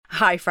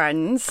Hi,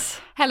 friends.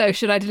 Hello,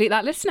 should I delete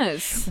that,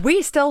 listeners?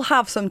 We still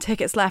have some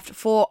tickets left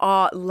for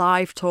our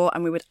live tour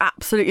and we would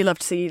absolutely love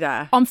to see you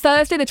there. On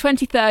Thursday, the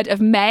 23rd of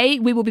May,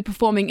 we will be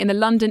performing in the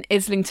London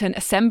Islington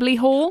Assembly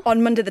Hall.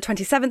 On Monday, the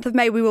 27th of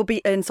May, we will be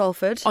in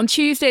Salford. On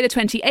Tuesday, the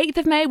 28th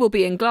of May, we'll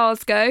be in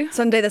Glasgow.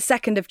 Sunday, the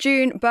 2nd of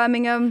June,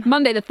 Birmingham.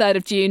 Monday, the 3rd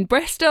of June,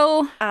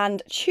 Bristol.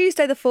 And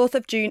Tuesday, the 4th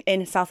of June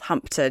in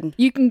Southampton.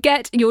 You can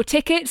get your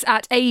tickets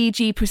at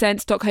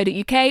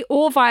aegpresents.co.uk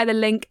or via the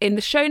link in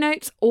the show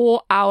notes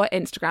or our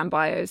Instagram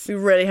bios. We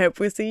really hope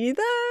we'll see you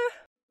there.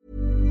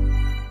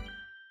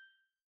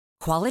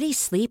 Quality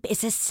sleep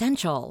is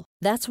essential.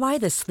 That's why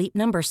the Sleep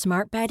Number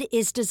Smart Bed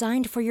is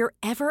designed for your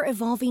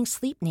ever-evolving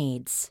sleep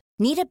needs.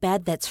 Need a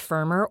bed that's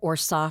firmer or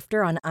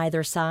softer on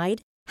either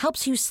side?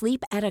 Helps you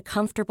sleep at a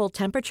comfortable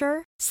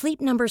temperature? Sleep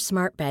Number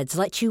Smart Beds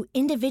let you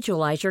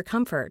individualize your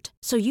comfort,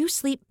 so you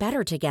sleep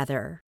better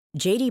together.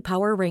 J.D.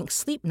 Power ranks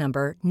Sleep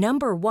Number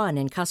number 1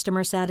 in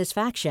customer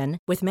satisfaction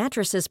with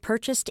mattresses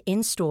purchased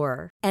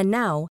in-store. And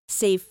now,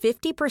 save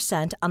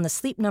 50% on the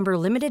Sleep Number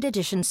Limited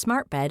Edition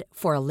Smart Bed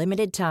for a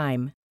limited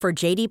time. For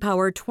J.D.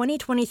 Power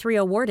 2023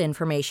 award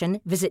information,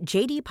 visit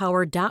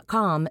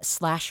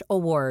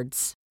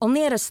jdpower.com/awards.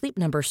 Only at a Sleep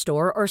Number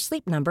store or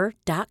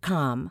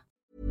sleepnumber.com.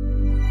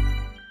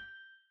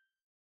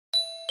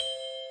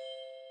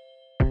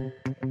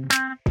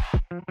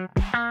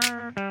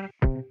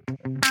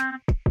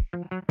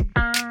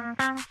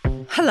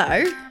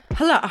 Hello.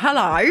 Hello. Hello. How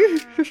are you?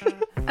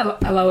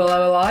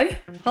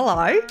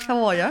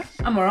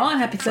 I'm alright.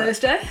 Happy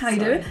Thursday. How you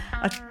doing?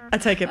 I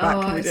take it back.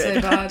 Oh, Can we it's do so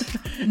it? bad.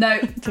 No,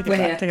 we're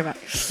here. Take it back.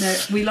 No,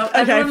 we love.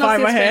 Okay, Everyone fine, loves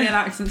the we're here. Australian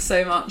accents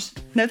so much.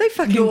 No, they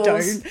fucking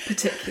Yours, don't.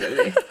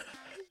 particularly.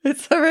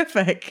 It's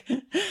horrific.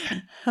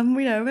 And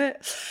we know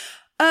it.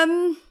 I'm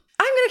going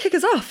to kick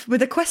us off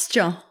with a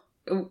question.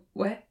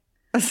 Where?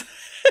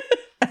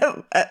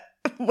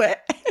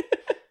 Where?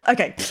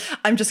 Okay,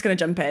 I'm just going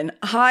to jump in.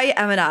 Hi,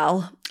 Em and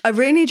Al. I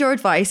really need your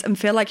advice and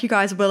feel like you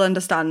guys will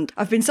understand.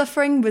 I've been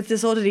suffering with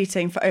disordered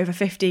eating for over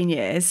 15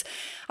 years.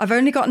 I've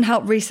only gotten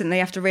help recently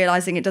after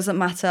realising it doesn't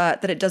matter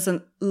that it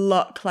doesn't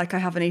look like I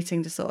have an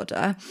eating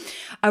disorder.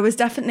 I was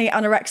definitely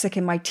anorexic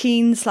in my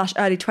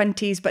teens/early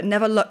 20s, but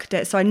never looked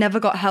it, so I never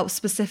got help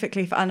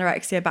specifically for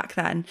anorexia back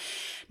then.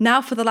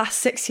 Now, for the last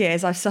 6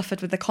 years, I've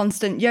suffered with the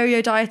constant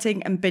yo-yo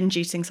dieting and binge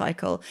eating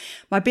cycle.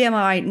 My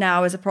BMI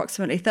now is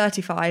approximately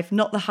 35,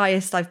 not the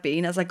highest I've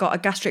been, as I got a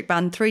gastric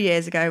band 3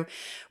 years ago,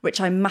 which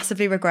I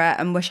massively regret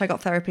and wish I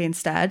got therapy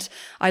instead.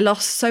 I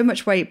lost so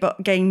much weight,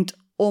 but gained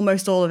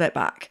almost all of it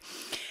back.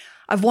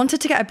 I've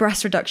wanted to get a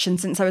breast reduction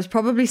since I was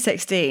probably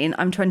 16,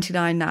 I'm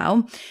 29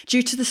 now,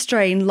 due to the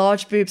strain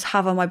large boobs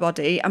have on my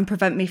body and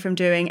prevent me from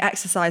doing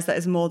exercise that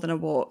is more than a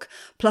walk.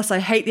 Plus, I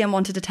hate the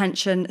unwanted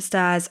attention,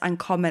 stares and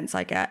comments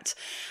I get.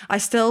 I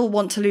still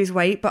want to lose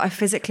weight, but I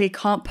physically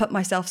can't put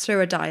myself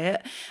through a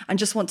diet and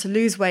just want to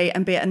lose weight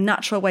and be at a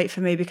natural weight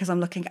for me because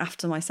I'm looking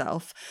after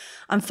myself.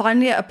 I'm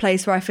finally at a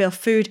place where I feel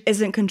food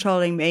isn't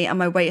controlling me and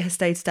my weight has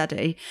stayed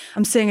steady.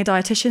 I'm seeing a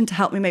dietitian to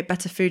help me make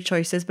better food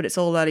choices, but it's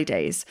all early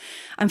days.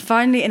 I'm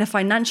finally in a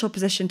financial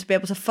position to be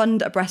able to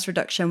fund a breast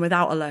reduction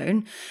without a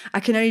loan. I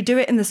can only do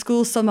it in the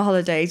school summer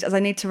holidays as I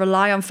need to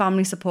rely on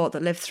family support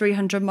that live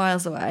 300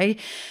 miles away,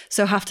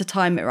 so have to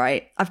time it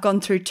right. I've gone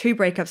through 2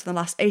 breakups in the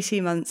last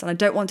 18 months and I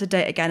don't want to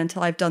date again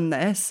until I've done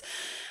this,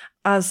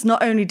 as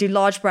not only do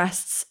large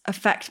breasts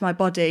affect my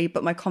body,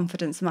 but my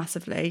confidence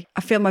massively.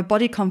 I feel my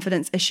body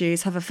confidence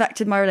issues have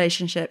affected my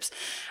relationships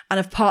and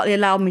have partly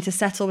allowed me to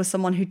settle with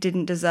someone who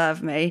didn't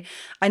deserve me.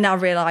 I now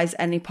realise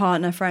any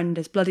partner, friend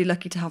is bloody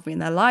lucky to have me in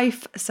their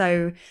life,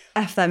 so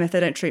F them if they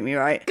don't treat me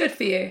right. Good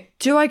for you.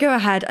 Do I go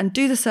ahead and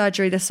do the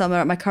surgery this summer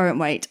at my current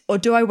weight, or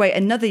do I wait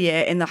another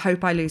year in the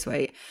hope I lose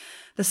weight?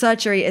 The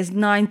surgery is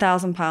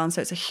 £9,000,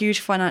 so it's a huge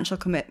financial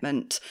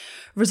commitment.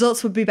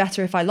 Results would be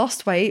better if I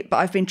lost weight, but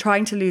I've been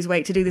trying to lose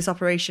weight to do this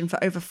operation for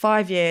over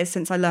 5 years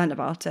since I learned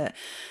about it.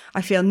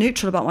 I feel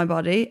neutral about my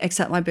body,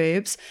 except my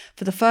boobs,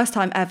 for the first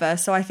time ever,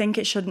 so I think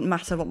it shouldn't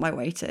matter what my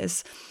weight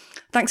is.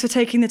 Thanks for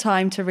taking the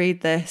time to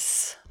read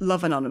this.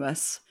 Love,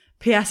 Anonymous.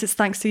 P.S. It's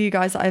thanks to you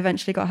guys that I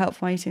eventually got help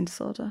for my eating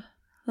disorder.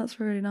 That's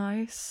really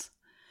nice.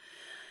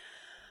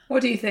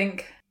 What do you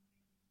think?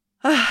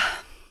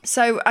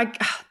 So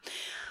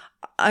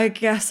I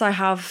guess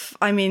I've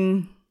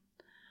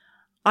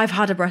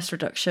had a breast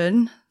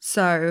reduction,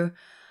 so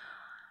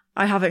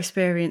I have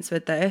experience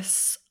with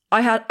this.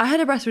 I had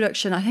a breast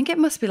reduction, I think it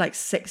must be like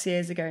 6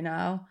 years ago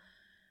now.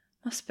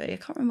 Must be. I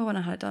can't remember when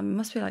I had it done. It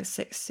must be like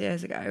 6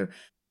 years ago.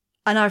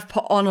 And I've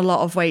put on a lot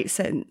of weight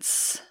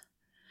since,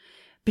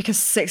 because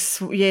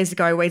 6 years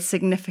ago I weighed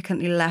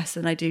significantly less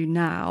than I do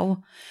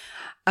now.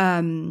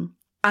 And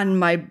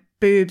my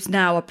boobs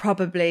now are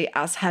probably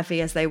as heavy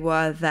as they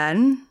were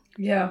then.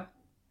 Yeah.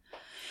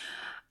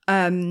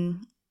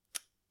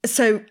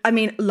 So, I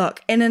mean,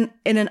 look, in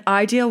an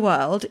ideal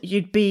world,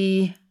 you'd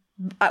be,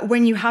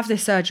 when you have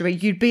this surgery,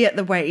 you'd be at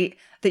the weight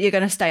that you're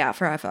going to stay at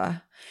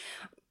forever.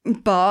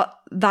 But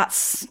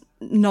that's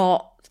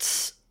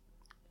not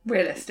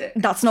realistic.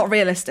 That's not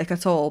realistic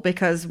at all,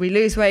 because we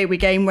lose weight, we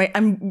gain weight,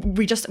 and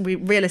we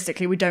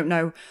realistically, we don't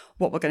know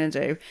what we're going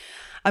to do.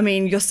 I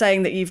mean, you're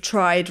saying that you've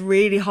tried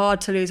really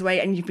hard to lose weight,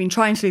 and you've been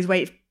trying to lose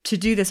weight to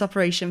do this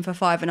operation for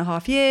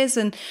 5.5 years.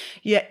 And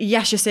yes,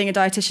 you're seeing a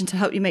dietitian to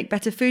help you make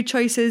better food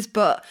choices,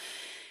 but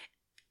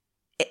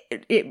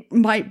it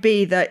might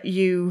be that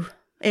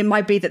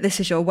this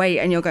is your weight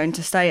and you're going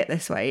to stay at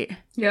this weight.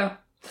 Yeah.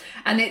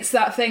 And it's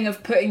that thing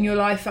of putting your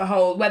life at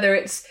hold, whether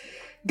it's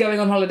going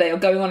on holiday or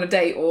going on a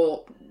date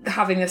or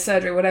having a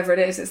surgery, whatever it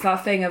is. It's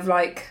that thing of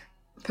like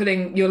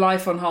putting your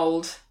life on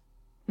hold,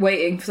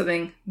 waiting for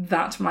something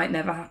that might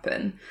never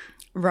happen.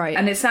 Right.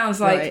 And it sounds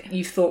like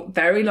you've thought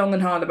very long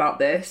and hard about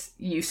this.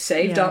 You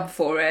saved up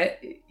for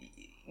it.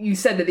 You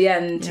said at the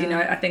end, you know,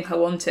 I think I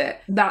want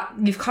it. That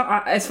you've,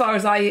 as far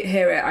as I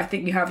hear it, I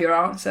think you have your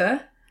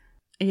answer.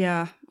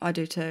 Yeah, I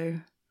do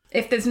too.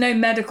 If there's no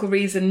medical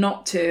reason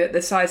not to, at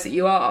the size that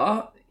you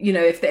are, you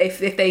know, if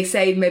they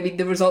say maybe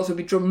the results would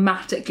be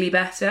dramatically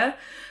better.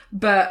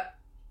 But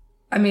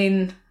I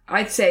mean,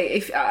 I'd say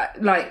if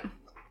I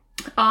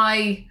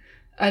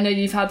know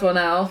you've had one,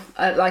 Al.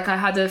 Like I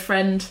had a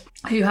friend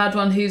who had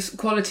one whose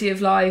quality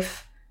of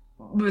life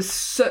was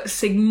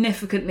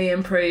significantly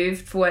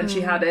improved for when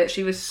she had it.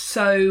 She was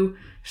so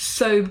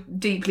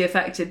deeply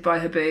affected by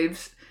her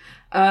boobs.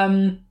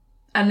 And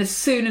as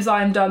soon as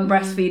I'm done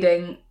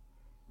breastfeeding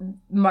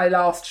my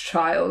last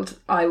child,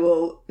 I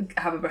will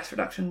have a breast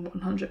reduction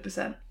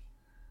 100%.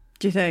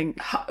 Do you think?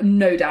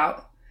 No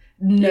doubt.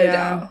 No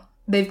doubt.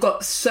 They've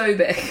got so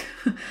big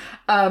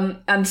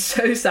and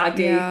so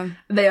saggy. Yeah.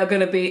 They are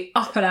going to be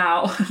up and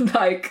out.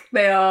 Like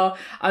they are,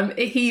 I'm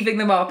heaving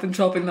them up and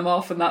chopping them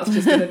off, and that's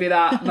just going to be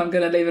that. And I'm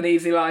going to live an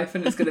easy life,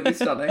 and it's going to be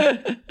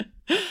stunning.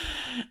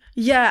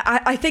 Yeah,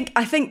 I think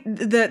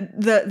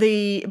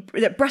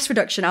the breast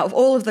reduction out of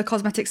all of the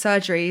cosmetic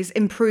surgeries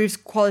improves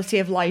quality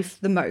of life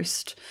the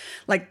most.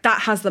 Like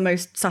that has the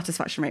most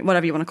satisfaction rate,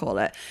 whatever you want to call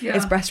it. Yeah.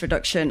 Is breast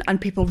reduction,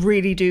 and people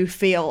really do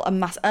feel a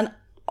mass. And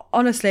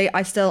honestly,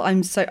 I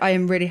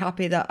am really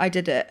happy that I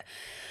did it.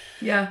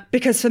 Yeah.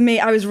 Because for me,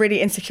 I was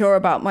really insecure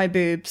about my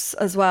boobs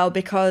as well,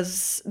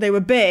 because they were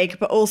big,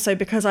 but also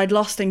because I'd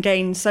lost and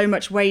gained so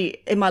much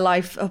weight in my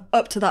life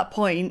up to that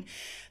point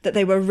that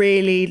they were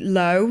really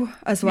low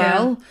as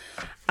well.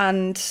 Yeah.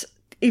 And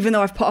even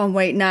though I've put on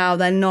weight now,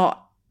 they're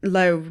not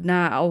low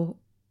now.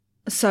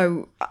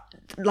 So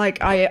like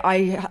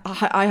I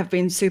have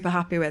been super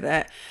happy with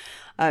it.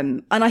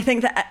 And I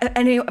think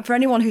that for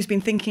anyone who's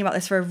been thinking about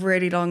this for a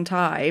really long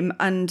time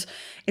and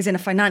is in a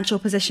financial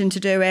position to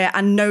do it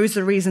and knows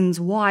the reasons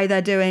why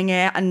they're doing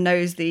it and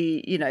knows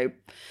the, you know,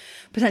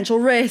 potential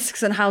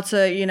risks and how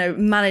to, you know,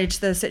 manage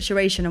the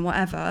situation and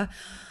whatever,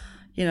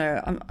 you know,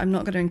 I'm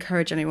not going to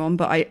encourage anyone,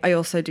 but I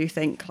also do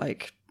think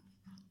like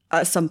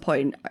at some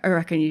point, I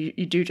reckon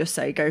you do just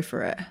say go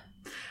for it.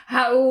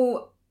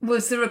 How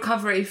was the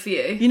recovery for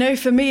you? You know,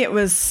 for me, it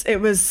was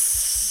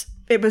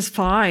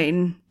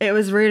fine. It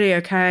was really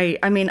okay.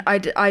 I mean, I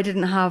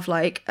didn't have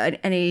like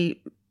a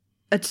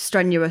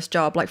strenuous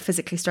job, like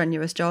physically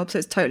strenuous job, so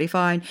it's totally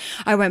fine.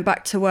 I went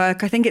back to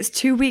work. I think it's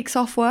 2 weeks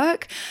off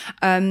work,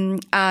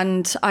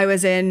 and I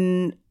was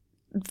in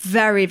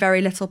very,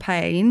 very little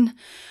pain.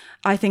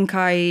 I think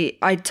I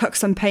took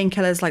some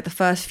painkillers like the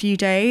first few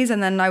days,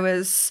 and then I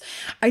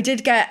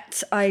did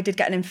get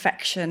an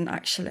infection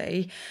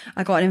actually.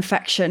 I got an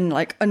infection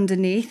like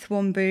underneath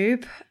one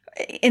boob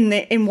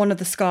in one of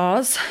the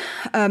scars.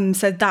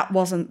 So that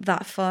wasn't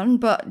that fun,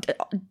 but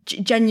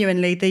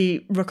genuinely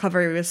the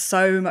recovery was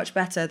so much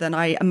better than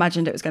I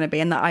imagined it was going to be,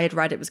 and that I had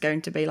read it was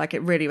going to be. Like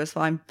it really was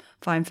fine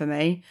for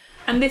me.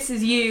 And this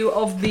is you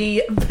of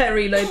the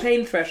very low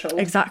pain threshold.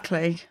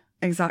 Exactly.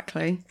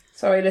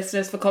 Sorry,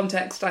 listeners, for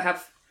context, I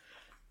have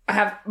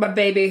my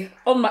baby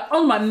on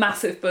my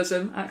massive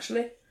bosom,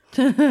 actually.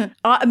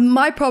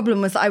 My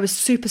problem was that I was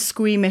super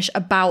squeamish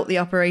about the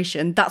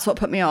operation. That's what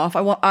put me off.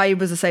 I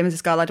was the same as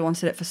this girl. I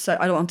wanted it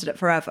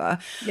forever.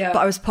 Yeah. But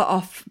I was put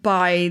off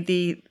by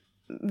the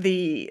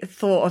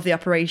thought of the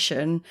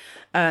operation.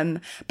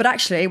 But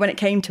actually, when it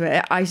came to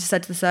it, I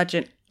said to the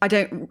surgeon, I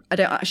don't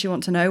actually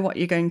want to know what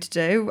you're going to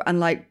do and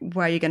like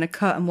where you're going to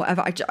cut and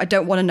whatever. I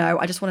don't want to know.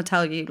 I just want to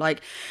tell you like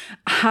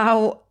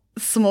how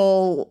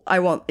small I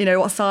want, you know,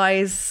 what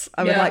size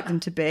I would like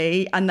them to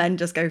be, and then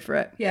just go for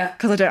it. Yeah.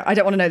 Because I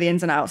don't want to know the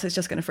ins and outs. It's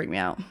just going to freak me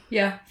out.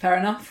 Yeah, fair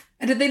enough.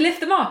 And did they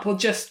lift them up or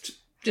just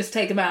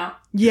take them out?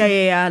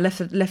 Yeah.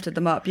 Lifted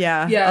them up.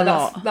 Yeah. Yeah, a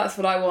lot. That's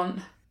what I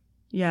want.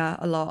 Yeah,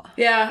 a lot.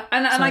 Yeah,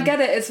 and I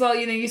get it as well.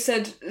 You know, you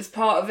said as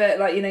part of it,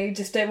 like, you know, you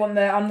just don't want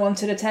the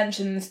unwanted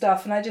attention and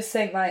stuff. And I just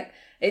think, like,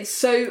 it's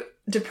so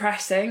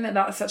depressing that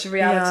that's such a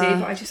reality. Yeah,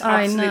 but I just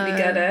absolutely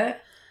get it.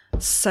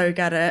 So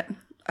get it.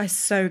 I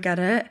so get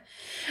it.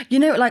 You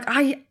know, like,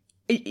 I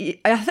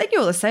think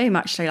you're the same,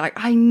 actually. Like,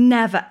 I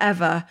never,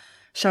 ever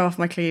show off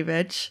my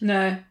cleavage.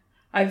 No,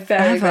 I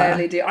very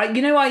rarely do. I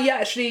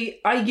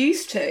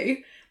used to.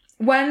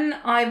 When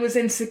I was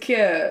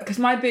insecure, because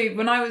my boob,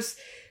 when I was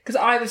because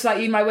I was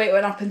like you, my weight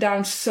went up and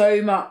down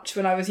so much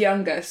when I was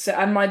younger, so,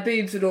 and my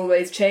boobs would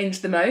always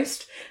change the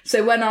most.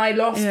 So when I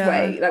lost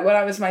weight, like when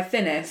I was my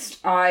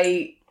thinnest,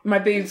 my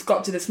boobs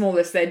got to the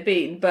smallest they'd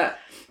been, but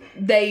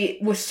they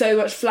were so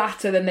much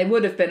flatter than they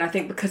would have been, I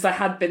think, because they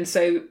had been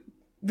so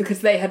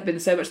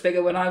much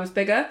bigger when I was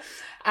bigger.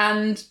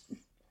 And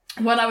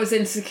when I was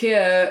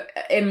insecure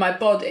in my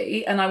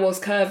body and I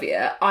was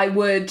curvier, I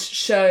would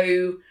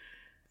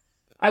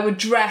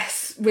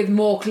dress with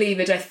more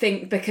cleavage, I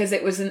think, because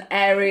it was an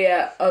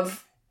area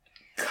of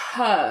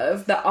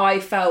curve that I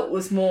felt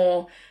was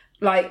more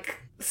like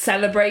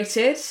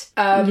celebrated.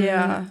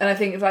 And I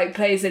think it like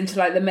plays into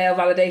like the male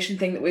validation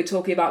thing that we were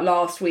talking about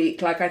last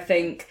week. Like I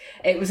think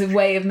it was a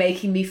way of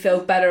making me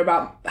feel better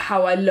about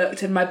how I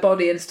looked and my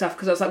body and stuff,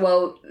 because I was like,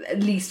 well,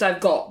 at least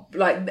I've got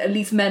like, at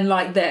least men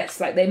like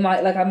this, like they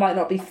might, like I might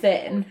not be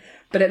thin,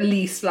 but at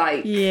least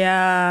like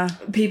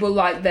people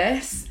like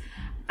this.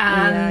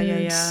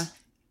 And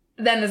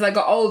then as I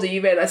got older,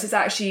 you realise it's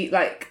actually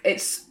like,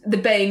 it's the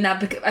bane now.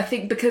 I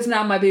think because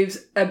now my boobs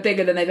are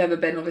bigger than they've ever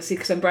been, obviously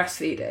because I'm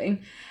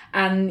breastfeeding.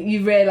 And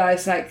you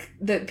realise like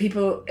that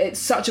people, it's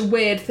such a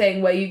weird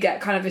thing where you get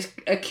kind of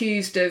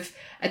accused of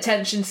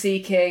attention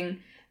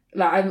seeking.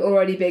 Like I'm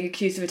already being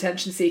accused of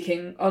attention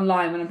seeking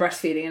online when I'm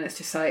breastfeeding, and it's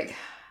just like,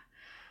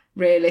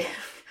 really?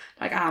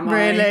 Like, am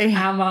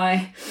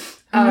I?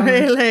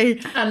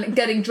 Really? And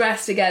getting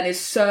dressed again is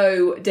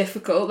so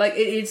difficult. Like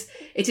it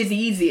is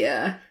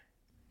easier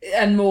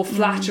and more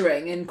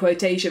flattering in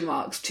quotation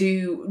marks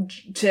to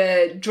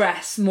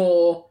dress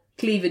more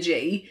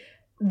cleavagey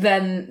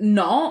than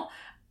not.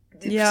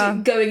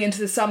 Going into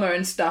the summer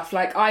and stuff,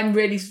 like I'm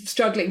really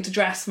struggling to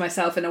dress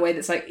myself in a way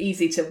that's like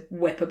easy to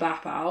whip a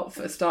bap out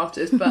for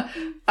starters, but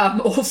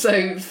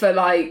also for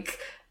like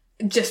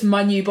just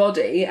my new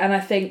body. And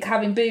I think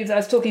having boobs, I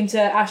was talking to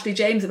Ashley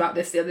James about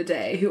this the other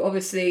day, who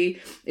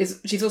obviously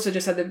she's also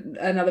just had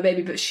another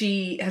baby, but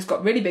she has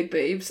got really big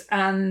boobs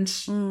and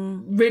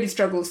really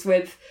struggles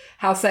with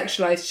how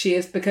sexualized she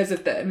is because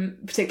of them,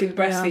 particularly with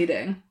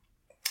breastfeeding.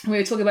 We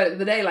were talking about it the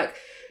other day, like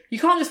you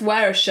can't just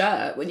wear a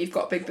shirt when you've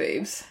got big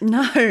boobs.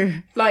 No.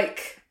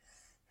 Like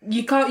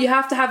you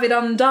have to have it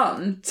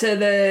undone to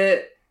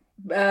the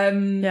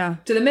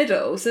to the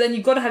middle, so then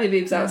you've got to have your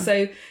boobs out,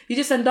 so you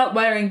just end up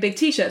wearing big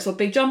t-shirts or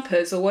big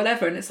jumpers or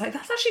whatever, and it's like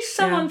that's actually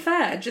so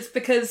unfair, just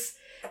because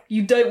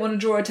you don't want to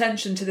draw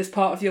attention to this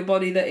part of your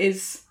body that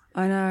is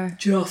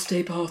just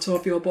a part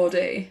of your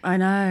body. I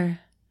know.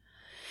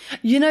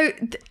 You know,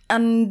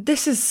 and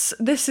this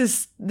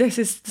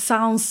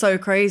sounds so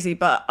crazy,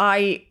 but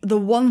the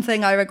one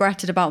thing I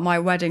regretted about my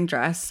wedding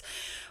dress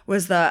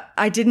was that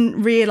I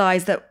didn't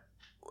realise that,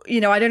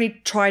 you know, I'd only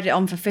tried it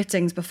on for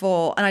fittings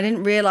before, and I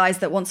didn't realise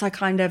that once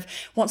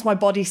my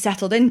body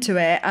settled into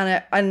it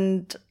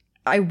and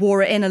I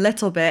wore it in a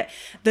little bit,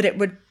 that it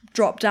would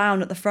drop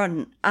down at the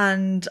front,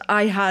 and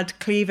I had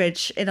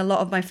cleavage in a lot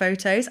of my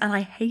photos and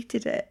I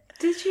hated it.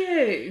 Did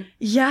you?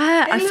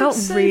 Yeah, I felt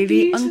so really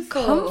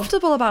beautiful.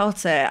 uncomfortable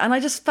about it, and I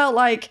just felt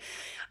like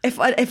if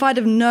I'd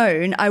have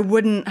known, I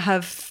wouldn't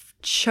have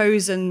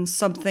chosen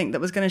something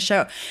that was going to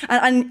show.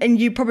 And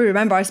you probably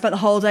remember I spent the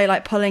whole day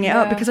like pulling it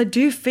up, because I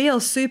do feel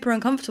super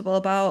uncomfortable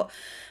about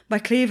my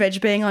cleavage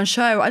being on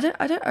show. I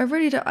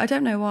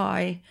don't know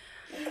why.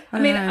 I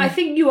mean, I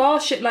think you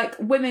are like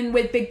women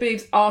with big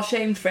boobs are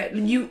shamed for it.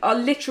 You are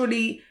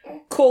literally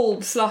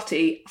called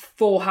slutty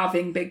for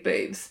having big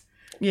boobs.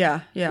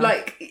 Yeah.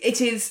 Like, it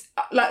is,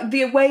 like,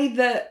 the way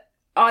that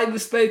I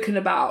was spoken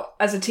about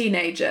as a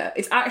teenager,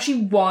 it's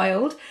actually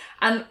wild.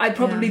 And I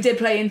probably did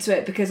play into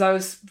it because I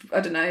was, I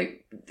don't know,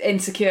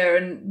 insecure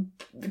and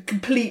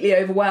completely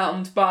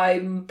overwhelmed by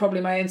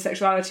probably my own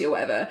sexuality or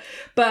whatever.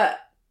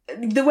 But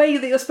the way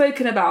that you're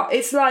spoken about,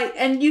 it's like,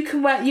 and you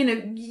can wear, you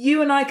know,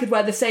 you and I could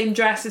wear the same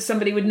dress as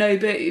somebody with no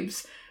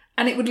boobs,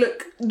 and it would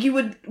look,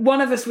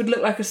 one of us would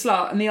look like a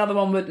slut and the other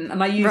one wouldn't.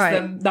 And I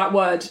use that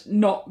word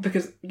not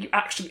because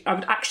I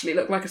would actually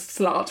look like a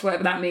slut,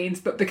 whatever that means,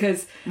 but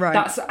because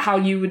that's how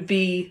you would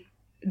be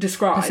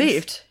described.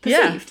 Perceived.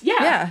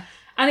 Yeah.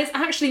 And it's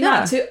actually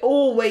mad to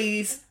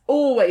always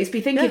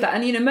be thinking of that.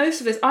 And, you know,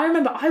 most of us, I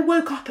remember I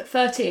woke up at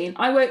 13.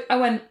 I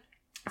went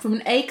from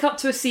an A cup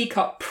to a C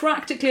cup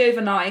practically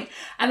overnight.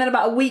 And then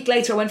about a week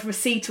later, I went from a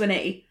C to an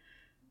E.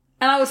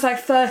 And I was like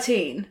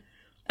 13.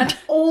 And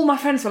all my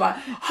friends were like,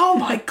 oh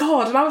my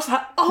God. And I was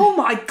like, oh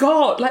my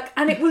God. Like,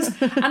 and it was,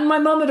 and my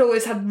mum had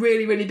always had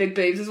really, really big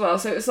boobs as well.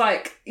 So it was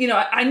like, you know,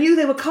 I knew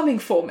they were coming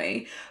for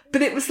me,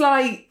 but it was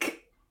like,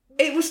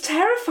 it was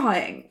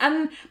terrifying.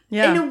 And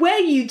in a way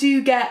you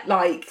do get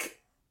like,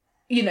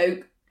 you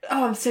know,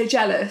 oh, I'm so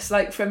jealous,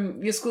 like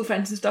from your school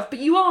friends and stuff, but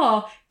you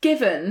are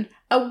given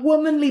a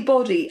womanly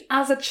body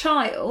as a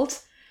child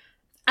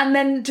and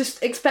then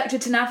just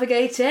expected to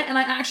navigate it. And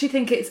I actually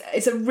think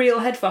it's a real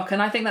headfuck.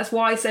 And I think that's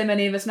why so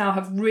many of us now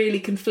have really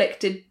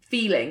conflicted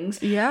feelings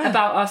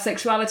about our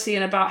sexuality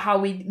and about how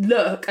we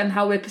look and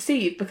how we're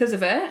perceived because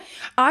of it.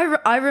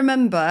 I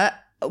remember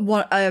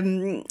one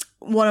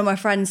of my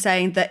friends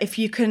saying that if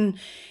you can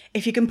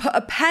if you can put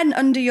a pen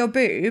under your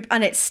boob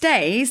and it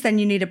stays, then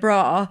you need a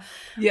bra.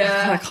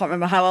 Yeah. I can't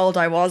remember how old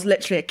I was,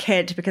 literally a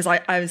kid, because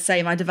I was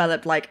saying I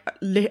developed like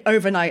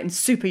overnight and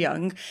super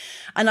young.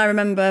 And I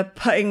remember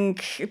putting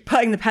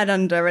the pen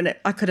under, and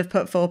I could have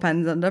put 4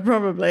 pens under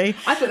probably.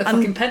 I put the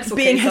fucking pencil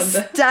being case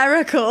under.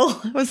 Hysterical.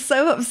 I was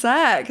so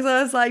upset because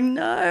I was like,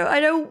 no,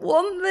 I don't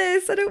want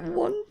this. I don't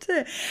want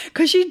it.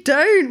 Because you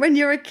don't when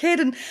you're a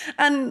kid.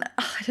 And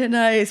I don't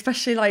know,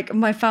 especially like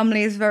my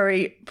family is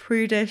very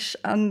prudish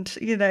and,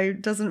 you know,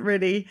 doesn't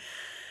really...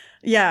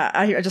 Yeah,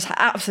 I just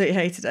absolutely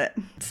hated it.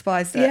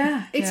 Despised it.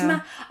 Yeah, it's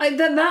mad.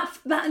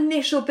 That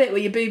initial bit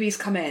where your boobies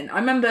come in. I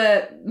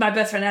remember my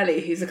best friend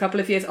Ellie, who's a couple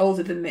of years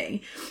older than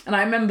me, and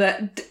I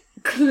remember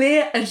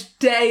clear as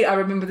day. I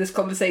remember this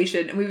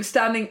conversation, and we were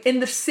standing in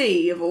the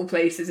sea of all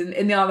places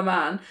in the Isle of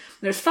Man. And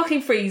it was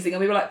fucking freezing,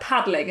 and we were like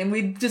paddling, and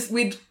we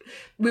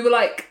were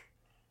like,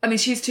 I mean,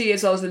 she's 2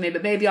 years older than me,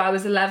 but maybe I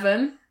was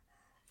 11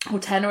 or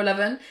 10 or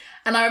 11,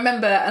 and I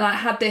remember, and I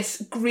had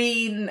this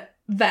green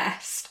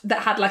vest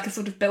that had like a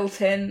sort of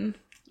built-in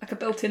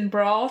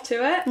bra to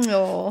it.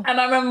 Aww. And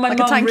I remember my like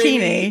mum a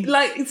tankini, really,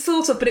 like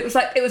sort of, but it was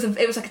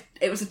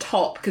a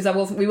top because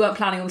we weren't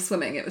planning on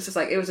swimming. It was just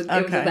like it was a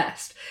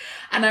vest.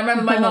 And I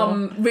remember my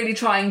mum really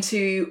trying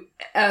to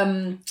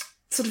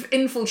sort of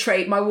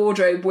infiltrate my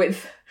wardrobe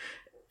with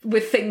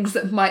things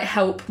that might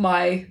help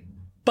my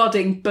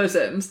budding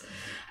bosoms.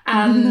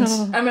 And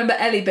I remember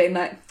Ellie being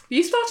like,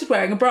 you started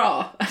wearing a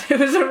bra.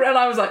 And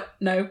I was like,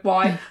 no,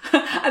 why?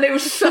 And it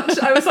was such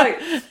a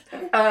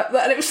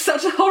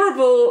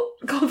horrible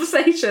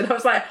conversation. I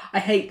was like, I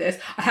hate this.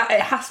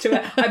 It has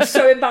to. I'm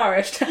so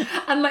embarrassed.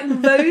 And like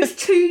those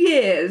 2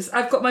 years,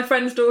 I've got my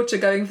friend's daughter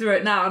going through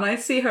it now, and I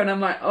see her and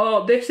I'm like,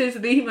 oh, this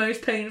is the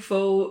most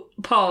painful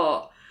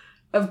part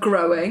of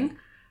growing.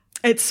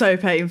 It's so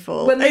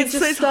painful. When they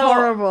it's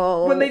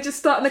horrible. When they just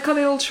start and they're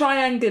coming all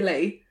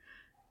triangly.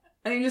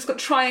 And you just got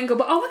triangle,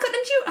 but oh my god,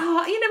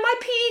 and my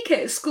PE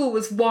kit at school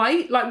was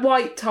white, like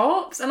white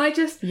tops, and I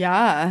just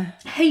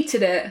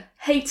hated it.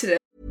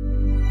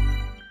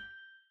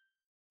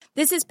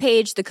 This is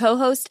Paige, the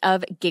co-host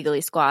of Giggly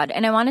Squad,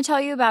 and I want to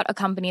tell you about a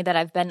company that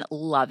I've been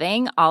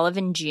loving, Olive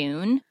 &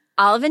 June.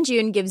 Olive &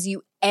 June gives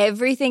you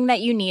everything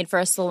that you need for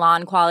a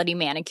salon-quality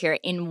manicure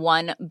in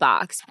one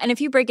box. And if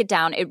you break it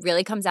down, it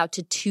really comes out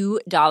to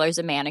 $2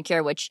 a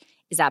manicure, which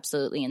is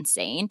absolutely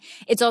insane.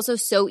 It's also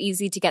so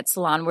easy to get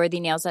salon-worthy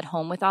nails at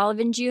home with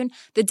Olive & June.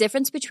 The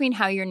difference between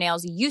how your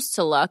nails used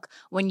to look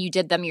when you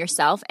did them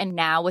yourself and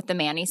now with the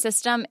Mani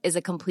system is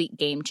a complete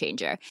game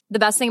changer. The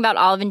best thing about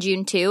Olive &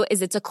 June, too,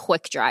 is it's a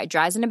quick dry.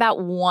 Dries in about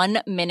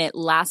 1 minute,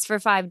 lasts for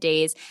 5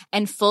 days,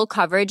 and full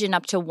coverage in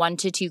up to 1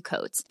 to 2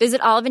 coats.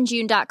 Visit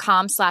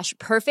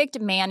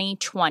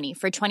oliveandjune.com/perfectmani20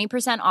 for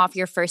 20% off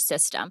your first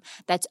system.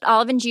 That's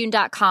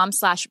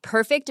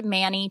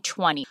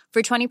oliveandjune.com/perfectmani20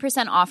 for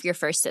 20% off your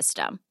first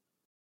system.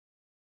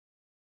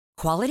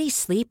 Quality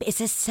sleep is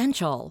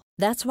essential.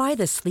 That's why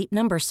the Sleep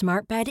Number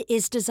Smart Bed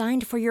is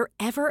designed for your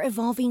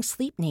ever-evolving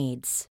sleep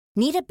needs.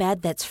 Need a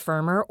bed that's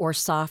firmer or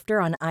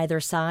softer on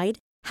either side?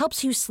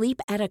 Helps you sleep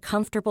at a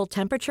comfortable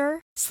temperature?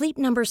 Sleep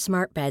Number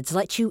Smart Beds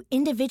let you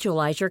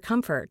individualize your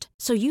comfort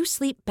so you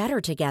sleep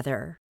better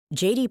together.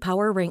 J.D.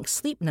 Power ranks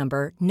Sleep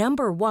Number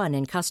number 1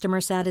 in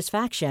customer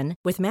satisfaction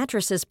with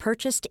mattresses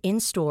purchased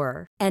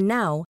in-store. And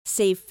now,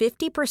 save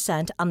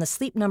 50% on the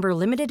Sleep Number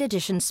Limited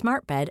Edition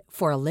Smart Bed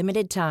for a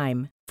limited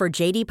time. For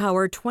J.D.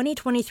 Power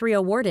 2023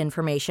 award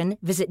information,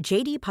 visit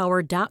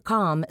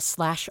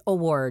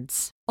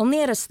jdpower.com/awards.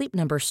 Only at a Sleep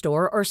Number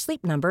store or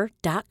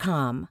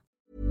sleepnumber.com.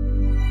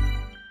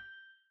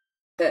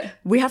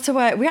 We had to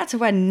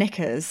wear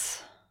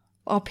knickers.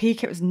 Our PE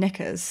kit was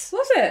knickers.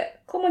 Was it?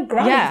 Call my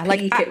granny. Yeah,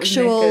 like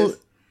actual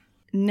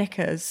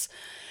knickers.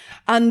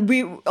 And we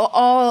had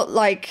a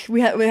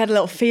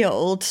little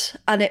field,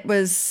 and it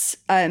was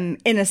in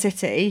a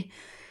city,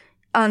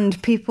 and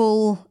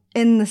people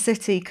in the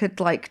city could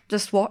like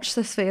just watch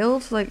this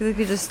field, like they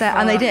could just stare,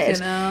 and they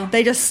did.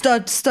 They just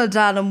stood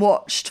down and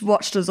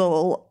watched us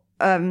all.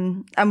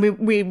 And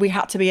we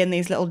had to be in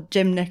these little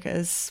gym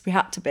knickers. We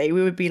had to be.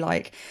 We would be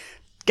like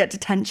get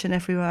detention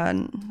if we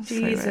weren't.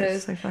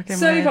 Jesus, so fucking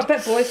weird. weird. I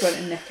bet boys weren't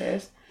in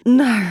knickers.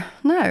 No,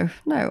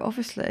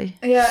 obviously.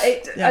 Yeah,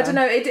 I don't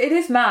know. It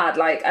is mad.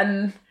 Like,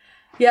 and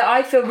yeah,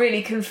 I feel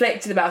really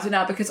conflicted about it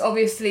now because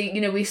obviously,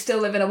 you know, we still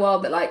live in a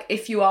world that like,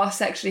 if you are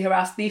sexually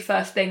harassed, the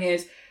first thing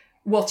is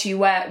what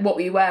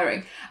were you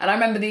wearing? And I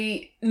remember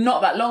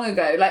not that long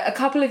ago, like a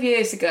couple of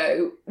years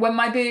ago, when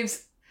my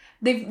boobs.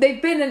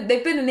 They've been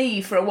an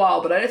E for a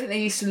while, but I don't think they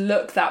used to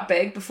look that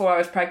big before I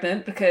was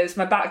pregnant because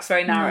my back's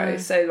very narrow. No.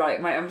 So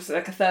like I'm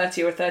like a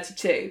 30 or a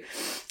 32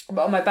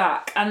 on my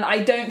back, and I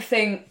don't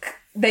think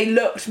they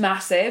looked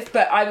massive.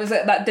 But I was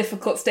at that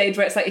difficult stage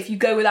where it's like if you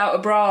go without a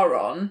bra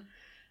on,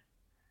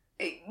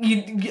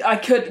 there'd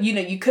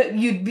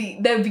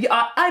be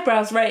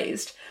eyebrows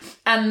raised.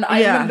 And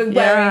I remember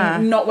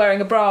not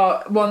wearing a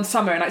bra one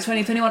summer in like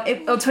 2021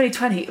 or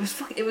 2020. It was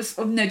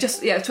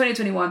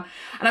 2021.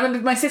 And I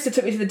remember my sister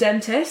took me to the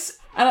dentist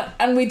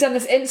And we'd done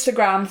this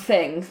Instagram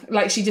thing.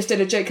 Like, she just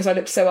did a joke because I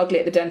looked so ugly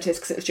at the dentist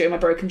because it was during my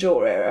broken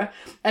jaw era.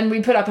 And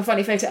we put up a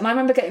funny photo. And I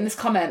remember getting this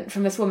comment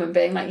from this woman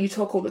being like, you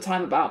talk all the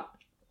time about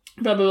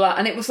blah, blah, blah.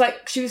 And it was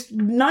like, she was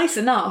nice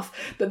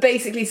enough, but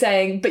basically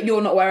saying, but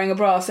you're not wearing a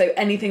bra, so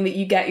anything that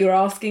you get, you're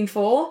asking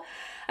for.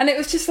 And it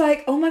was just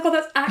like, oh my God,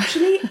 that's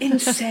actually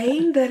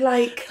insane. They're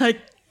like...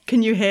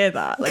 Can you hear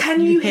that?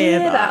 Can you hear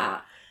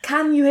that?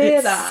 Can you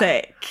hear that? It's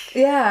sick.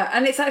 Yeah,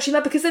 and it's actually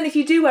mad because then if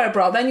you do wear a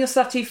bra, then you're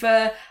slutty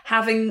for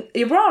having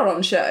your bra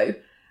on show.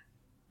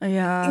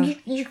 Yeah.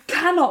 You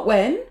cannot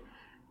win.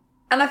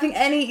 And I think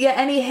any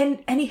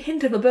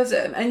hint of a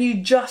bosom and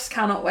you just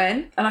cannot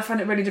win. And I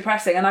find it really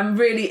depressing. And I'm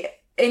really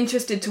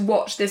interested to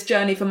watch this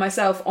journey for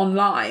myself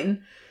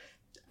online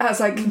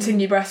as I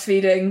continue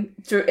breastfeeding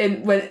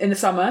in the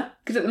summer.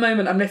 Because at the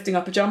moment I'm lifting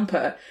up a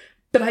jumper.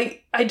 But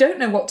I don't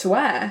know what to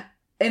wear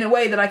in a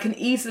way that I can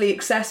easily,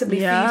 accessibly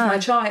feed my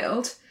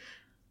child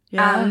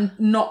and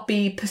not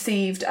be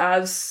perceived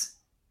as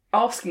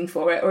asking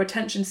for it or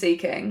attention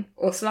seeking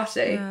or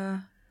slutty. Yeah.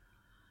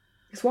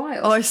 It's wild.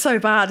 Oh, it's so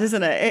bad,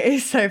 isn't it? It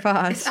is so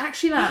bad. It's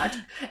actually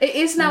mad. It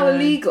is now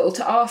illegal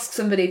to ask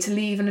somebody to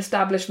leave an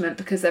establishment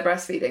because they're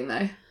breastfeeding,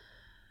 though.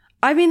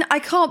 I mean, I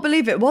can't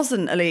believe it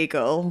wasn't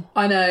illegal.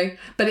 I know,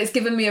 but it's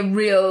given me a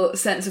real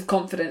sense of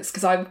confidence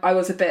because I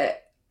was a bit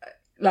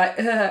like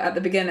at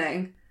the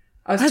beginning.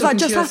 I was talking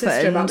to your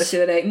sister about this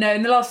the other day. No,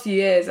 in the last few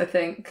years, I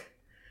think.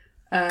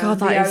 God,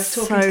 that is I was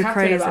talking to Catherine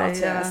crazy, about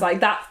it. It's like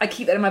that. I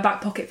keep that in my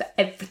back pocket for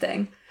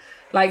everything.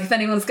 Like if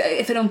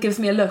anyone gives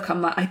me a look,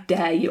 I'm like, I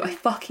dare you. I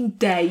fucking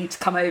dare you to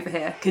come over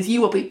here because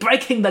you will be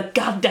breaking the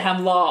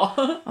goddamn law.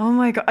 Oh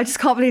my God, I just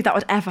can't believe that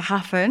would ever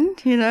happen.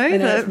 You know,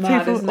 that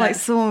mad, people like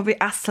someone would be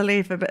asked to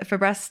leave for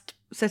breast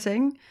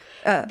sitting.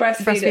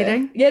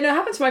 Breastfeeding. Yeah, no, it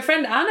happened to my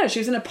friend Anna. She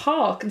was in a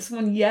park and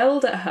someone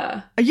yelled at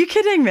her. Are you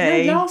kidding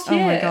me? No, last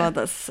year. Oh my God,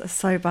 that's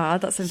so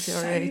bad. That's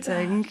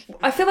infuriating. So bad.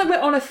 I feel like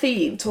we're on a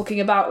theme talking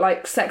about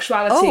like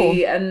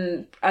sexuality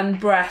and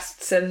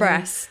breasts and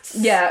breasts.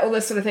 Yeah, all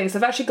those sort of things.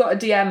 I've actually got a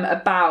DM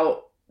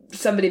about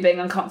somebody being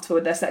uncomfortable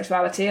with their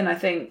sexuality, and I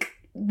think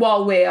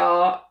while we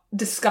are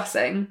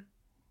discussing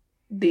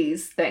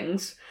these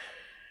things,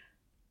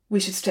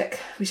 we should stick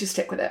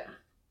with it.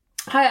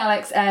 Hi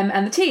Alex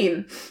and the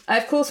team. I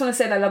of course want to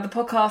say that I love the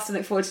podcast and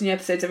look forward to new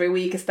episodes every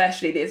week,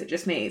 especially the Is It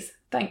Just Me's.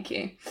 Thank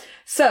you.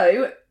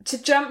 So,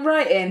 to jump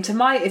right into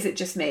my Is It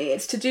Just Me,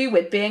 it's to do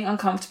with being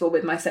uncomfortable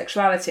with my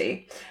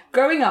sexuality.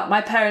 Growing up,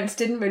 my parents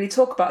didn't really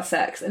talk about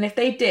sex, and if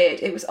they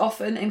did, it was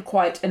often in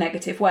quite a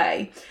negative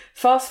way.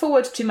 Fast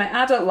forward to my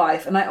adult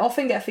life, and I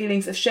often get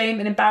feelings of shame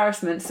and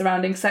embarrassment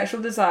surrounding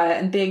sexual desire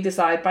and being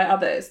desired by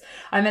others.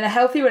 I'm in a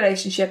healthy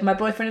relationship, and my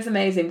boyfriend is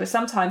amazing, but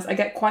sometimes I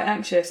get quite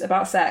anxious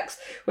about sex,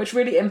 which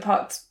really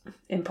impacts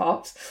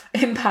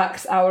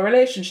our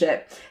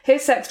relationship.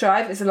 His sex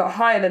drive is a lot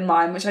higher than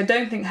mine, which I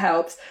don't think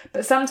helps,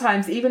 but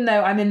sometimes even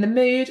though I'm in the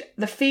mood,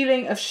 the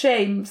feelings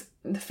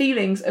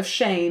of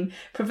shame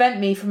prevent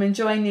me from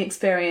enjoying the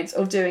experience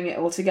or doing it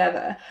all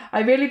together.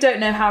 I really don't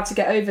know how to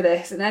get over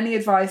this, and any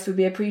advice would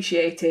be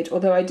appreciated,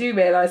 although I do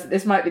realise that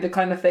this might be the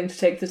kind of thing to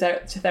take to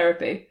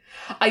therapy.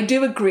 I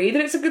do agree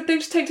that it's a good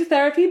thing to take to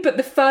therapy, but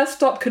the first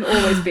stop can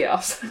always be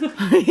us.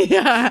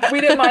 Yeah.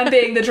 We don't mind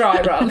being the dry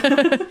run.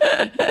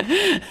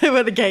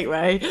 We're the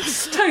gateway.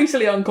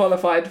 Totally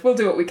unqualified. We'll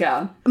do what we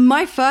can.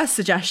 My first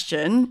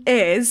suggestion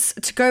is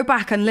to go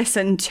back and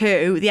listen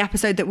to the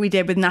episode that we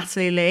did with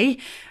Natalie Lee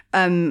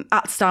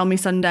at Style Me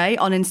Sunday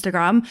on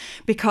Instagram,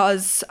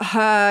 because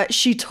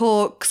she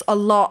talks a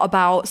lot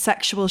about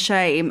sexual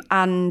shame,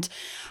 and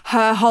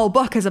her whole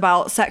book is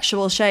about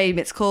sexual shame.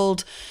 It's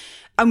called...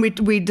 And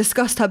we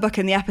discussed her book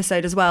in the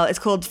episode as well. It's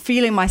called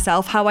Feeling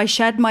Myself, How I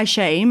Shed My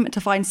Shame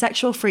to Find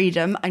Sexual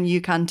Freedom, and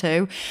you can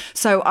too.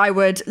 So I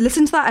would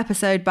listen to that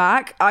episode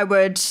back. I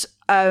would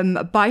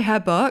buy her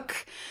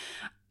book.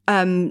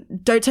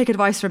 Don't take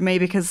advice from me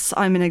because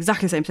I'm in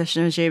exactly the same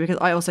position as you, because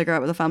I also grew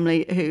up with a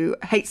family who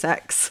hate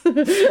sex.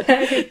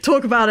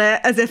 Talk about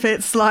it as if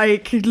it's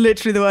like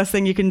literally the worst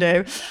thing you can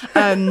do.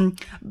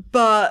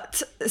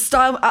 But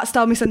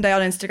Style Me Sunday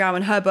on Instagram,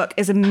 and her book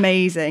is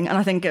amazing, and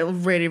I think it'll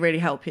really, really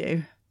help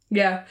you.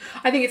 Yeah,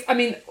 I think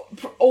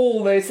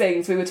all those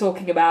things we were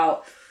talking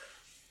about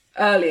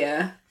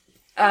earlier.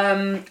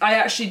 I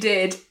actually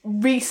did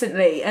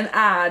recently an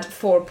ad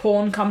for a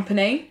porn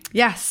company.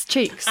 Yes,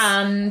 Cheeks.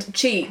 And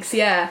Cheeks,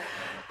 yeah.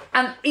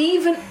 And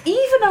even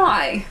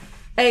I,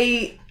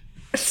 a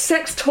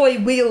sex toy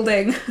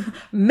wielding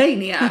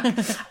maniac,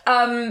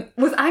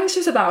 was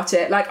anxious about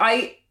it. Like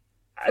I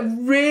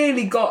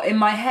really got in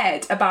my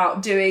head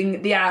about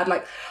doing the ad.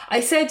 Like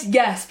I said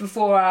yes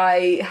before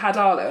I had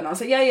Arlo, and I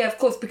was like, yeah, of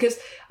course, because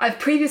I've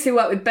previously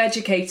worked with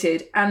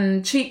Beducated,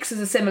 and Cheeks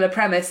is a similar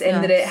premise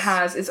in that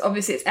it's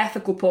obviously it's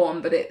ethical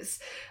porn, but it's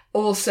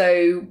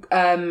also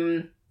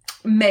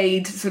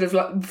made sort of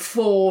like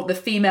for the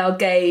female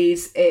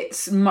gaze.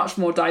 It's much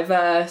more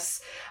diverse.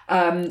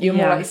 You're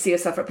more likely to see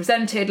yourself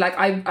represented. Like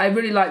I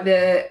really like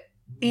the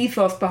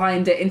ethos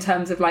behind it in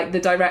terms of like the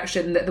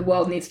direction that the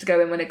world needs to go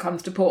in when it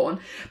comes to porn,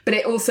 but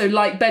it also,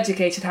 like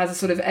Beducated, has a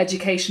sort of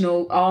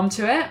educational arm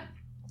to it.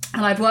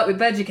 and I've worked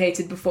with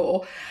Educated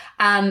before,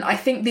 and I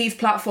think these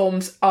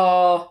platforms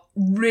are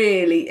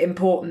really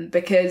important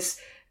because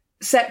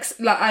sex,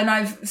 like, and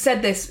I've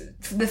said this,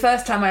 the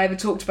first time I ever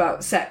talked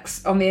about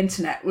sex on the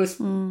internet was,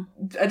 I don't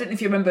know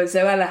if you remember,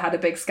 Zoella had a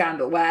big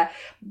scandal where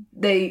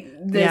the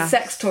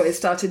sex toys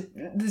started,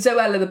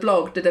 Zoella the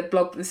blog did a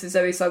blog, this is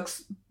Zoe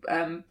Suggs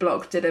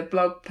blog, did a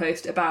blog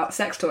post about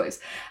sex toys,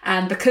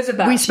 and because of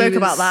that we spoke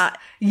about that.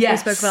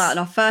 Yes, we spoke about that in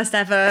our first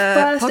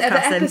ever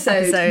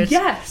episode.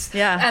 Yes,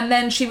 and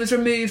then she was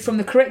removed from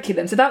the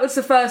curriculum, so that was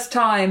the first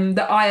time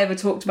that I ever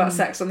talked about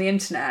sex on the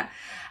internet.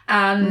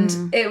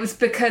 And it was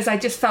because I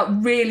just felt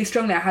really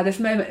strongly, I had this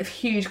moment of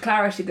huge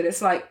clarity that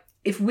it's like,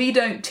 if we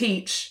don't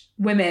teach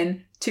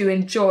women to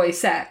enjoy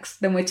sex,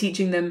 then we're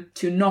teaching them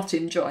to not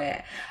enjoy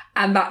it.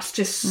 And that's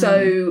just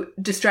so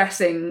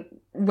distressing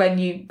when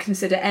you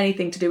consider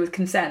anything to do with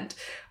consent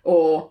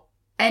or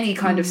any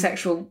kind of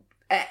sexual,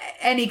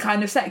 any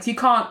kind of sex. You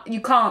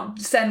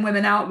can't send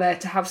women out there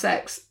to have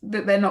sex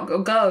that they're not, or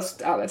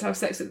girls out there to have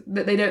sex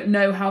that they don't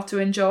know how to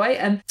enjoy.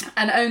 And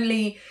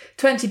only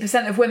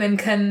 20% of women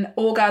can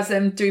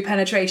orgasm through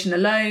penetration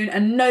alone,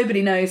 and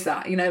nobody knows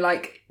that. You know,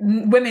 like,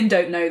 women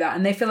don't know that,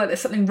 and they feel like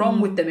there's something wrong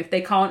with them if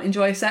they can't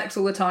enjoy sex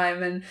all the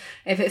time, and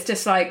if it's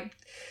just like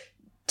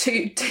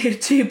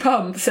two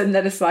pumps and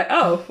then it's like,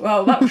 oh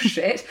well, that was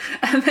shit,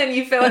 and then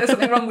you feel like there's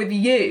something wrong with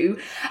you.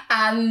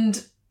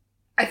 And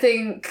I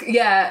think,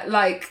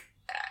 like,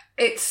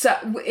 it's so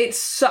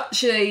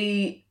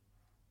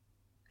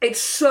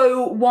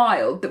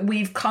wild that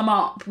we've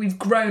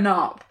grown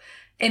up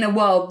in a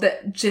world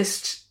that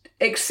just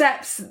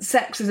accepts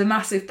sex as a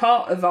massive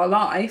part of our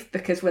life,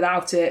 because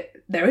without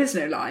it, there is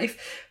no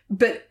life,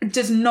 but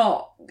does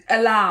not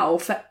allow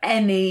for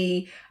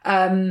any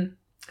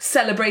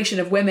celebration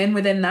of women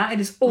within that. It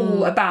is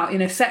all about,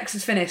 sex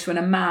is finished when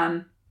a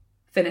man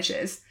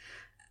finishes.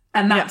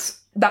 And that's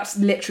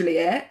literally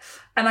it.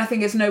 And I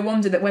think it's no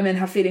wonder that women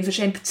have feelings of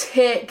shame,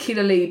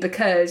 particularly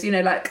because, I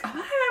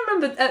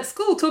remember at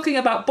school talking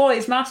about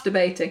boys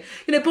masturbating.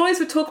 Boys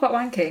would talk about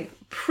wanking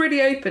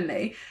pretty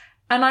openly.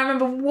 And I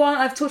remember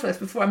I've talked about this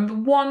before, I remember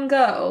one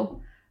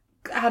girl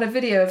had a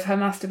video of her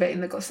masturbating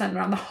that got sent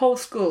around the whole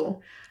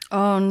school.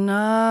 Oh no!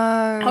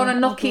 On a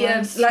Nokia,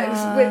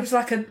 it was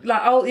like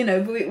old,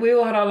 we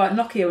all had our like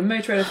Nokia and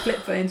Motorola flip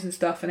phones and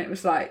stuff, and it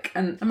was like,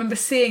 and I remember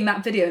seeing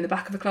that video in the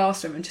back of a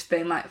classroom and just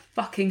being like,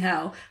 "Fucking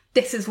hell,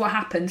 this is what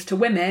happens to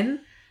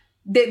women."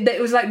 It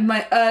was like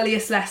my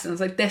earliest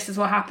lessons. Like, this is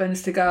what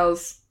happens to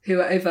girls who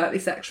are overtly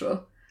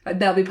sexual. Like,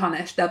 they'll be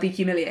punished, they'll be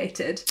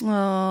humiliated.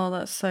 Oh,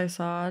 that's so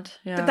sad.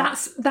 Yeah, but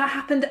that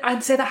happened.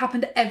 I'd say that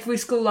happened at every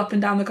school up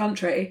and down the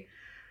country.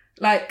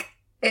 Like,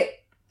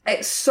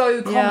 it's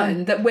so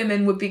common that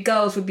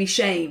girls would be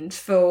shamed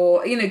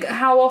for,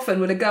 how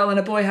often would a girl and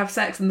a boy have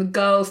sex and the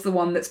girl's the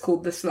one that's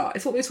called the slut?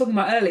 It's what we were talking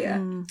about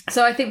earlier.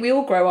 So I think we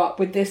all grow up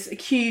with this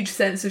huge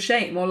sense of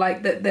shame, or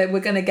like that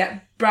we're going to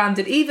get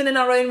branded, even in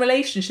our own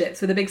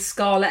relationships, with a big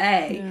scarlet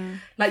A. Yeah.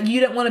 Like, you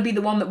don't want to be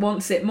the one that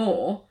wants it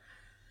more.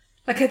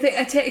 Like, I think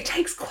it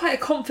takes quite a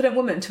confident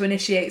woman to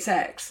initiate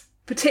sex.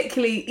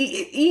 Particularly,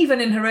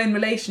 even in her own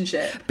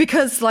relationship.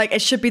 Because, like,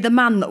 it should be the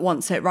man that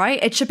wants it,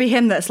 right? It should be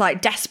him that's,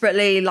 like,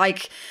 desperately,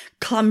 like,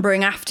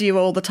 clambering after you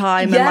all the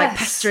time and, like,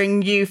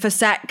 pestering you for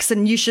sex.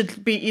 And you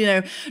should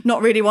be,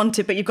 not really want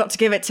it, but you've got to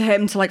give it to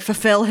him to, like,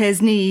 fulfill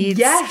his needs.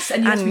 Yes,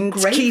 and you have to be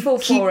grateful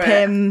for it.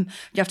 Him.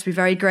 You have to be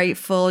very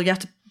grateful. You have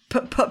to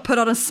put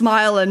on a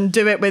smile and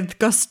do it with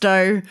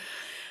gusto.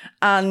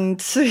 And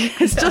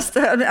it's just,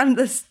 and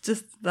it's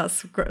just,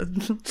 that's great.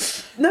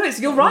 No,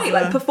 you're right.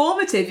 Like,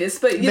 performative, yes,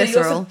 but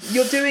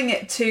you're doing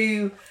it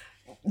to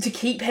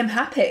keep him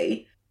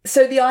happy.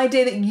 So the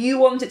idea that you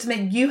want it to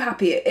make you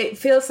happy, it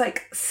feels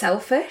like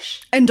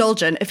selfish,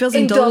 indulgent. It feels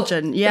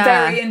indulgent,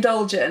 very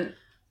indulgent,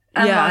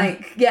 and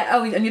and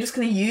you're just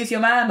going to use your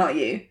man, are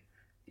you?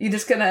 You're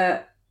just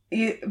gonna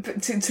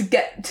to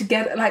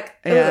get like.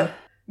 Ugh.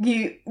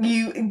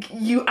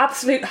 You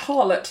absolute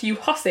harlot, you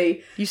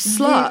hussy, you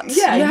slut.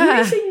 You're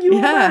using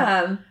your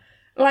man.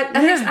 Like,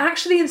 and it's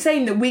actually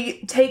insane that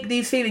we take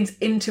these feelings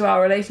into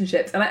our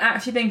relationships, and I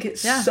actually think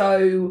it's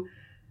so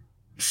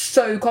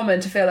common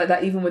to feel like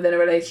that even within a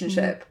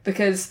relationship,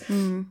 because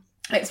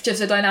it's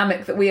just a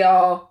dynamic that we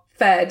are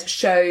fed,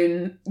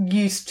 shown,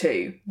 used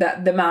to,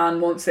 that the man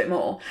wants it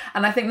more.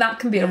 And I think that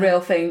can be a real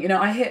thing.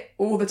 I hear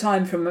all the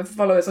time from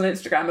followers on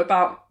Instagram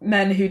about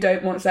men who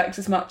don't want sex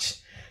as much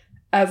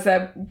as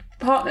their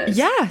partners.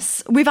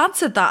 Yes, we've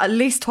answered that at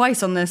least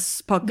twice on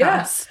this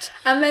podcast.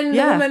 Yeah. And then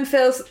the woman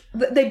feels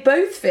that they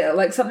both feel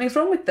like something's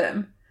wrong with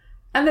them.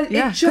 And then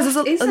it just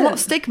there's a lot of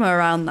stigma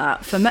around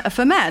that for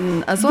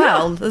men as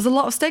well. There's a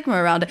lot of stigma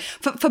around it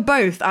for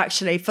both,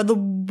 actually. For the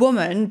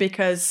woman,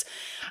 because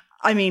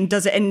I mean,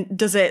 does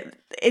it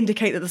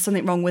indicate that there's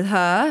something wrong with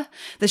her,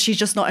 that she's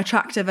just not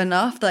attractive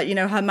enough, that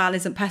her man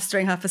isn't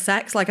pestering her for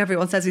sex like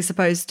everyone says he's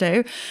supposed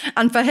to?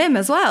 And for him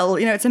as well,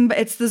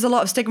 it's there's a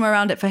lot of stigma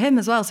around it for him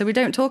as well, so we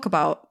don't talk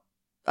about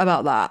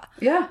that.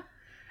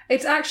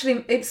 It's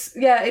actually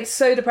it's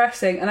so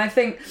depressing, and I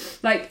think,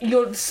 like,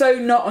 you're so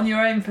not on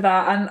your own for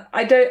that. And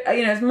I don't,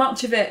 as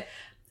much of it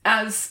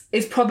as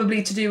is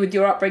probably to do with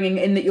your upbringing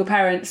in that your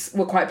parents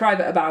were quite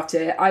private about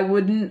it, I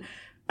wouldn't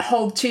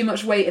hold too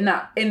much weight in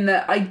that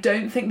I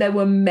don't think there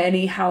were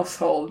many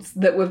households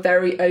that were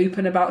very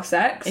open about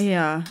sex.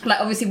 Yeah.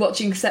 Like, obviously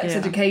watching Sex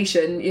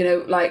Education, you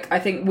know, like, I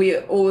think we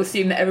all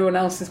assume that everyone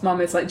else's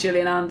mum is like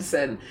Gillian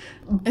Anderson.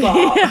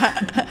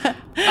 But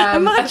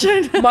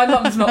imagine. My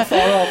mum's not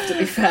far off, to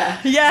be fair.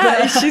 Yeah,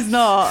 but, she's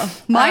not.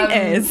 Mine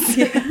is.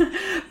 Yeah.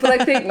 But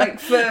I think, like,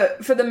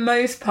 for the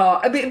most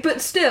part, I mean,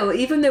 but still,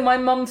 even though my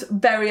mum's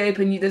very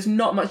open, there's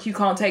not much you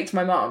can't take to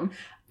my mum,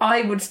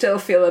 I would still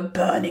feel a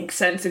burning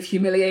sense of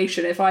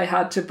humiliation if I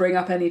had to bring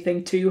up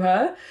anything to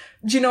her.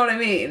 Do you know what I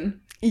mean?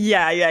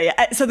 Yeah.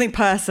 Something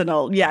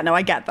personal. Yeah, no,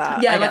 I get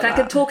that. Yeah, I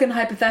could talk in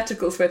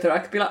hypotheticals with her. I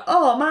could be like,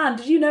 oh man,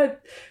 did you know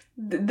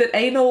that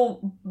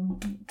anal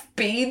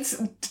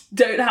beads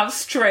don't have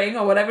string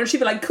or whatever? And she'd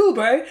be like, cool,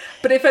 bro.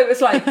 But if it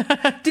was like,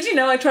 did you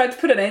know I tried to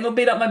put an anal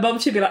bead up my bum?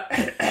 She'd be like,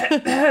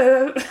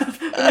 I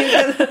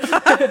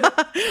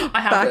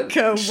haven't.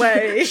 Back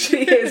away. She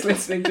is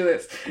listening to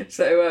this.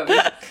 So,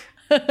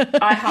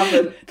 I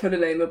haven't put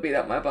an anal bead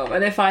up my bum.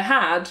 And if I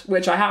had,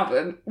 which I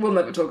haven't, we'll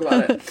never talk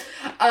about it.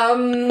 But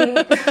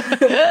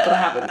I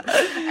haven't.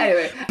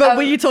 Anyway. But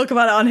will you talk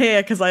about it on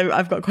here? Because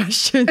I've got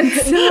questions.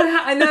 No,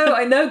 I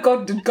know.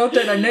 God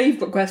don't. I know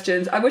you've got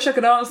questions. I wish I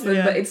could answer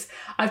them, but it's.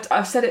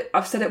 I've said it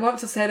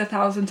once. I've said it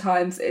 1,000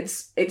 times.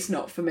 It's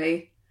not for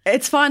me.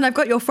 It's fine. I've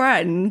got your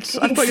friend.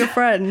 I've got your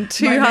friend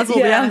who has all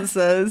the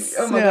answers.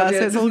 Oh my God,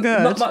 so it's all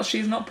good. Not much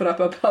she's not put up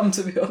her bum,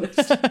 to be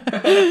honest.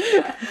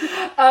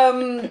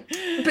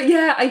 But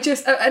yeah, I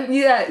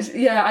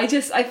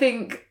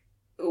think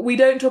we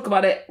don't talk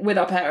about it with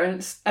our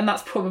parents, and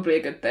that's probably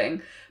a good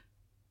thing.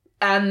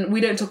 And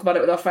we don't talk about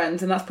it with our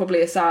friends, and that's probably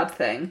a sad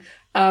thing.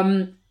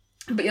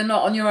 But you're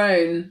not on your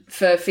own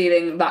for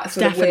feeling that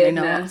sort Definitely of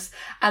weirdness.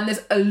 Not. And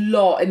there's a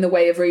lot in the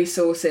way of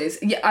resources.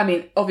 Yeah, I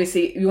mean,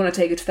 obviously, you want to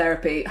take it to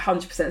therapy,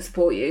 100%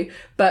 support you.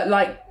 But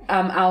like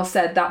Al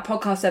said, that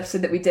podcast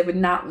episode that we did with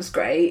Nat was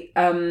great.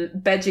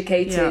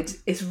 Beducated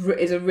is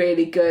a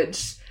really good,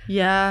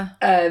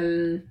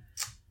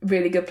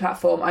 really good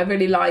platform. I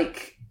really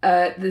like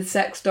the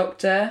Sex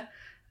Doctor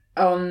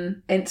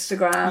on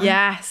Instagram.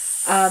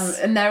 Yes.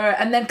 And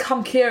then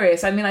Come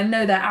Curious. I mean, I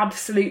know they're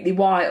absolutely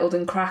wild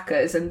and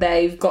crackers, and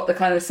they've got the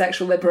kind of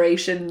sexual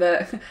liberation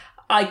that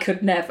I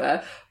could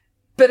never.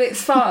 But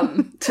it's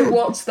fun to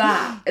watch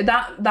that.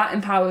 That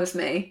empowers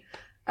me.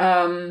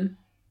 Same.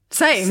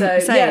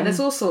 Yeah, there's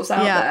all sorts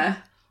out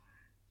there.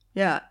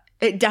 Yeah,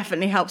 it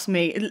definitely helps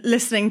me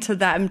listening to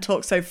them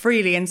talk so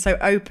freely and so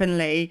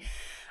openly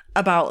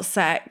about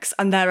sex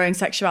and their own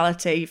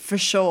sexuality, for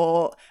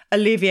sure,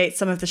 alleviates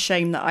some of the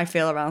shame that I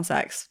feel around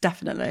sex.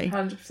 Definitely.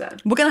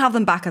 100%. We're going to have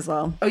them back as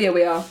well. Oh, yeah,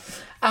 we are.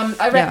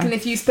 I reckon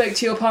if you spoke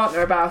to your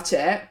partner about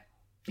it,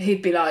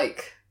 he'd be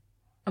like,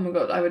 oh my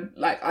God, I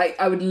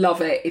would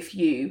love it if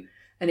you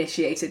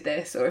initiated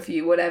this, or if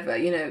you whatever,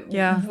 you know.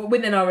 Yeah.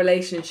 Within our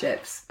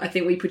relationships, I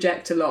think we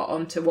project a lot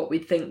onto what we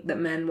think that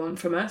men want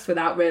from us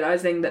without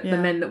realising that the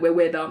men that we're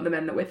with aren't the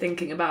men that we're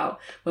thinking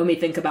about when we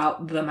think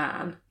about the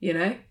man, you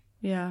know?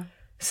 Yeah.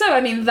 So, I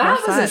mean,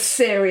 that was a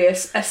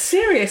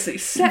seriously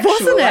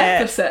sexual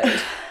episode.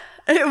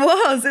 It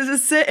was. It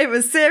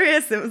was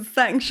serious. It was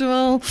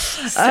sexual.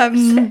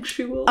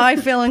 Sexual. I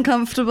feel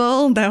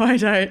uncomfortable. No, I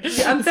don't.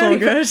 Yeah, it's all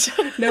good.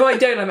 No, I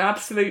don't. I'm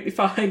absolutely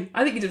fine.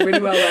 I think you did really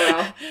well there,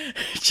 Al.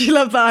 Do you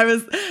love that? I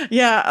was,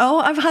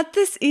 I've had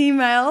this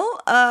email.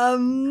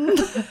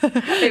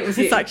 It was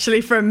you. It's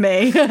actually from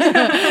me.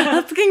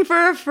 Asking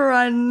for a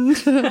friend.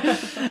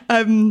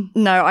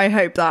 No, I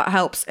hope that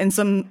helps in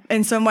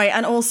some way.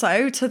 And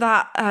also to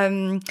that,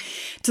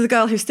 to the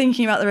girl who's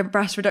thinking about the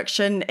breast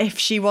reduction, if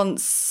she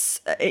wants,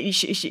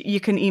 you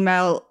can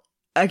email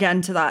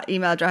again to that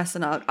email address,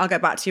 and I'll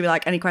get back to you with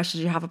like any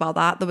questions you have about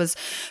that. There was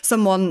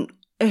someone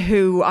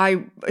who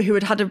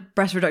had a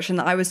breast reduction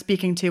that I was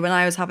speaking to when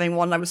I was having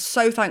one. I was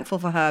so thankful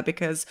for her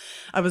because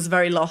I was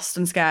very lost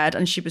and scared,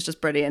 and she was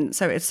just brilliant.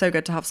 So it's so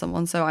good to have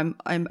someone. So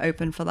I'm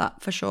open for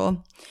that for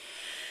sure.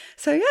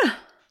 So yeah,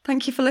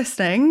 thank you for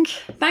listening.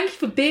 Thank you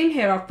for being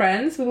here, our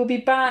friends. We will be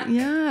back.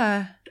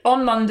 Yeah.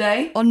 On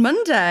Monday.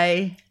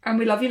 And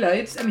we love you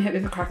loads, and we hope you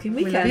have a cracking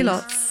weekend. We love you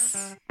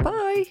lots.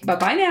 Bye.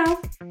 Bye-bye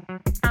now.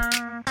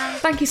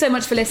 Thank you so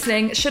much for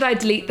listening. Should I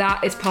Delete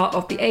That is part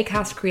of the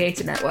Acast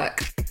Creator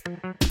Network.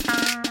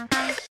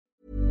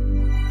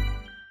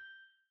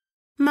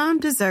 Mom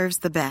deserves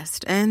the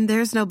best, and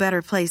there's no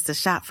better place to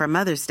shop for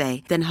Mother's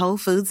Day than Whole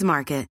Foods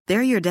Market.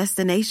 They're your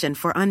destination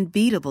for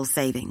unbeatable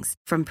savings,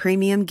 from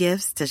premium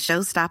gifts to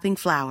show-stopping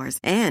flowers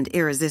and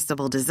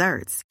irresistible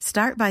desserts.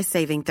 Start by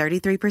saving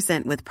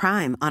 33% with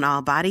Prime on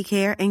all body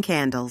care and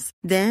candles.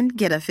 Then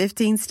get a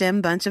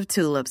 15-stem bunch of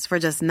tulips for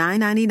just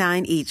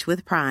 $9.99 each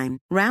with Prime.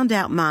 Round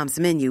out Mom's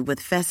menu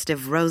with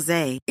festive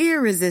rosé,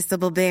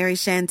 irresistible berry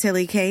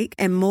chantilly cake,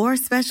 and more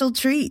special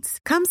treats.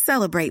 Come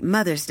celebrate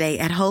Mother's Day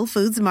at Whole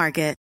Foods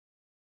Market.